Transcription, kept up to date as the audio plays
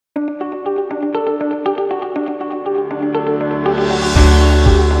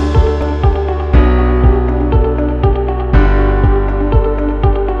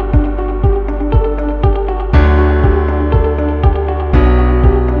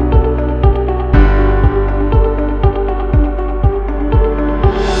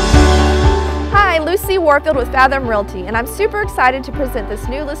Warfield with Fathom Realty, and I'm super excited to present this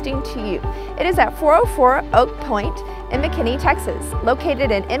new listing to you. It is at 404 Oak Point in McKinney, Texas,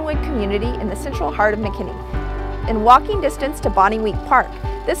 located in Inwood community in the central heart of McKinney, in walking distance to Bonnie Wenk Park.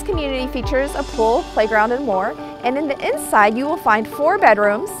 This community features a pool, playground, and more, and in the inside you will find 4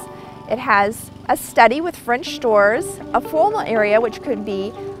 bedrooms. It has a study with French doors, a formal area which could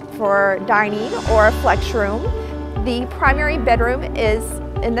be for dining or a flex room. The primary bedroom is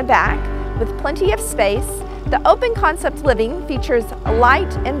in the back with plenty of space. The open concept living features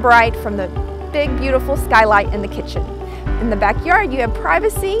light and bright from the big beautiful skylight in the kitchen. In the backyard you have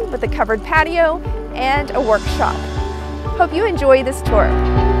privacy with a covered patio and a workshop. Hope you enjoy this tour.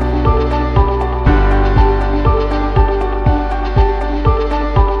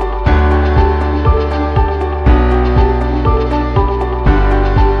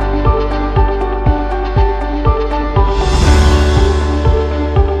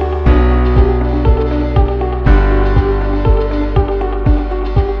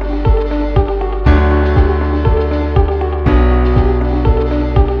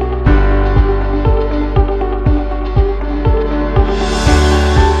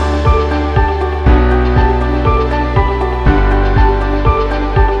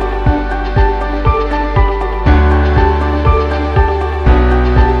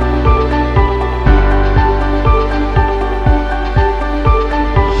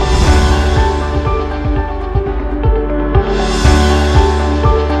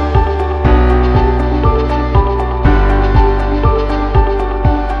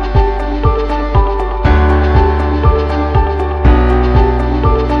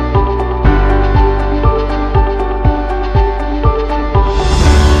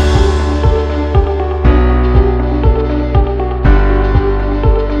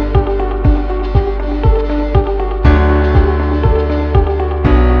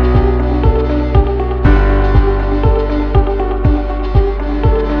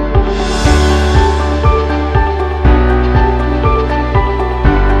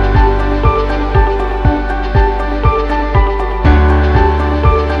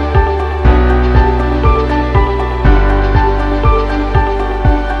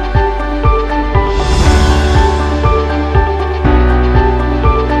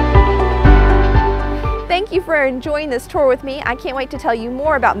 Thank you for enjoying this tour with me. I can't wait to tell you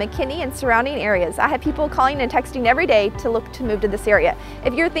more about McKinney and surrounding areas. I have people calling and texting every day to look to move to this area.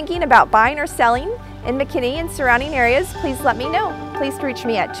 If you're thinking about buying or selling in McKinney and surrounding areas, please let me know. Please reach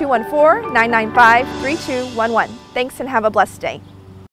me at 214-995-3211. Thanks and have a blessed day.